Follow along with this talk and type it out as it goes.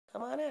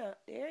out.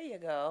 There you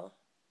go.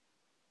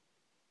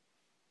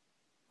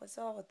 What's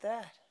all with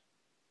that?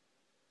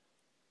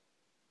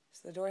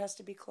 So the door has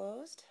to be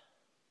closed?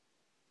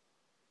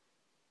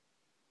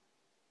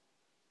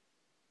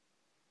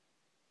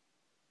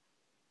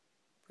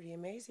 Pretty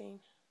amazing.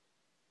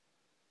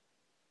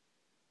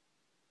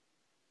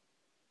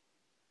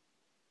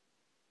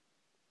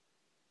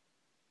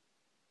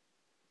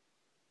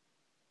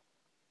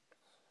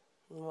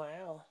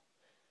 Wow.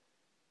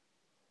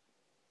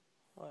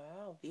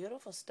 Wow,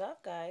 beautiful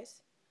stuff,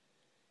 guys.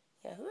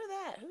 Yeah, who are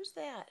that? Who's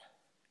that?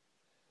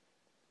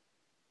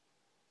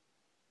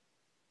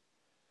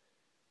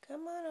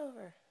 Come on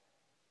over.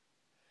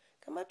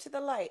 Come up to the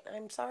light.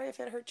 I'm sorry if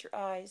it hurt your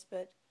eyes,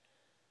 but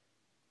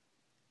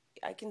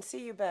I can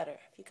see you better.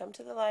 If you come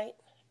to the light,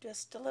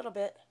 just a little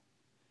bit.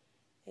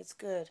 It's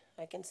good.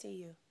 I can see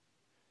you.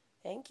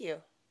 Thank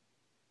you.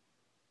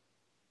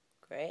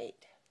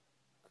 Great.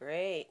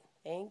 Great.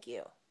 Thank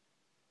you.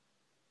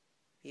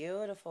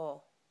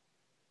 Beautiful.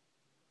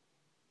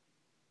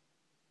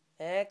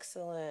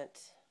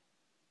 Excellent.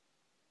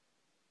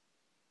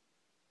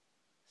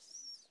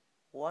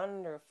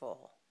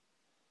 Wonderful.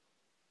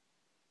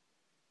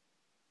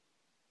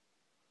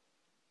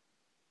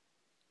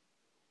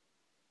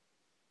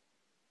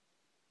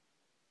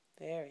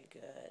 Very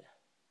good.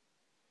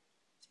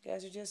 So you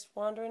guys are just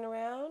wandering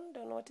around,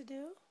 don't know what to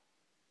do?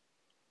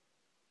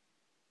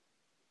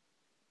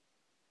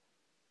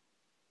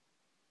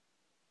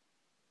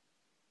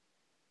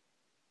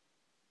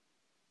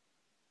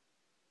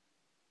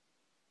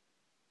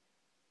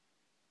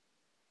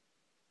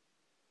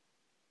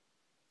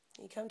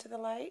 You come to the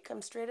light.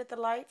 Come straight at the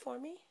light for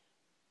me.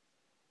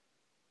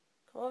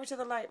 Come over to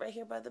the light right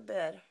here by the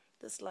bed.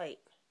 This light,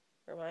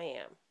 where I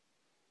am.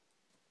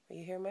 Where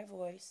you hear my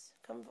voice.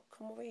 Come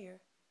over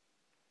here.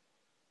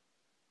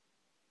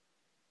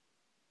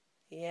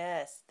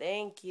 Yes,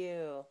 thank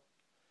you.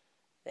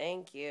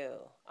 Thank you.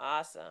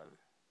 Awesome.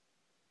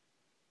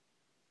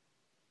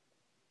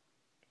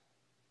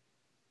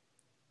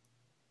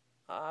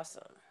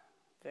 Awesome.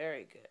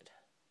 Very good.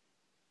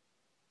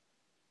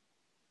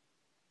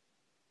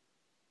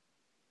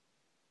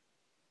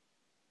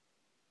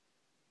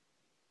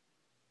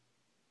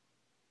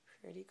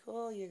 Pretty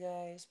cool, you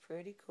guys.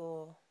 Pretty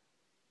cool.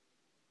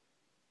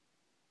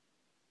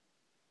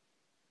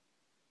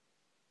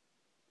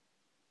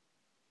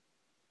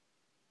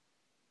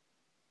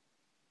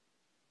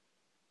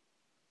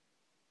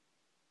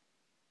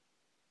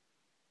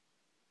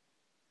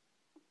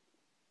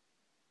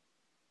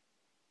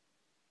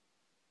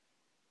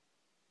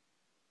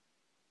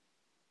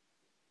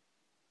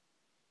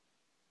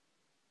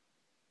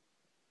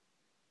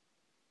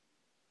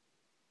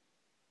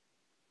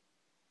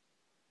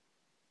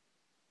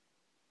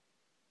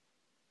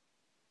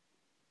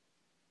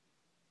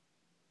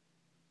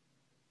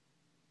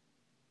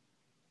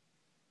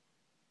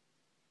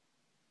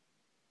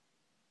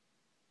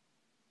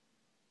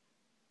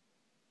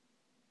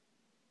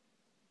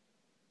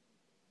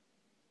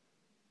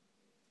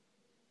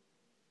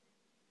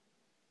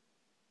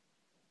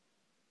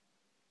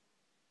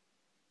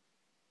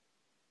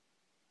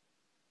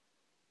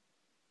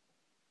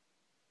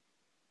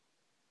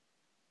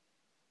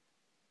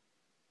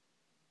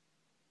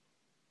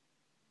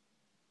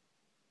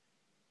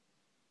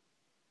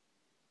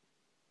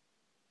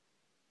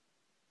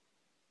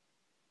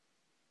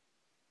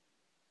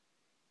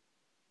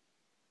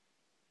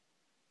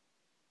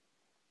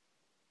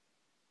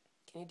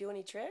 Can you do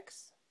any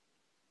tricks?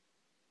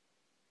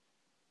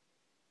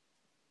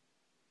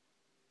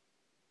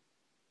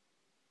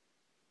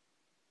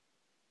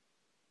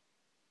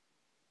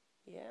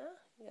 Yeah?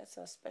 You got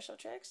some special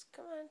tricks?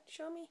 Come on,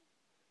 show me.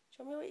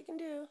 Show me what you can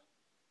do.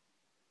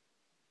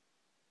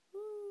 Woo.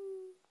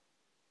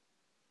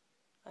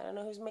 I don't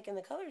know who's making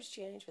the colors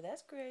change, but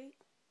that's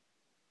great.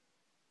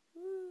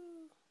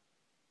 Woo.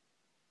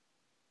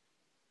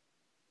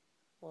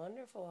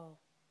 Wonderful.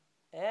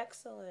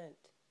 Excellent.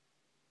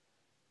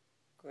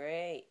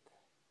 Great.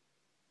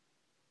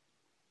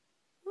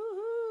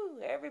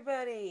 Woohoo!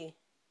 Everybody.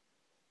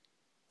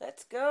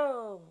 Let's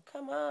go.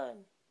 Come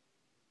on.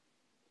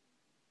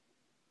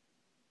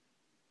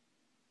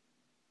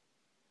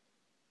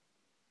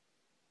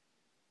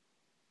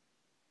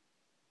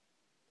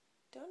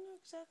 Don't know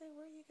exactly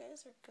where you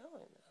guys are going,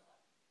 though.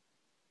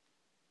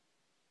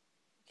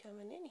 You're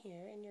coming in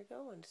here and you're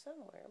going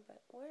somewhere,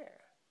 but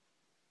where?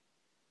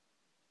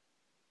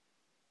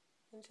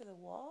 Into the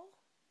wall?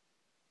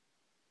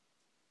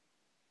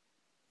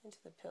 Into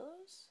the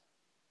pillows?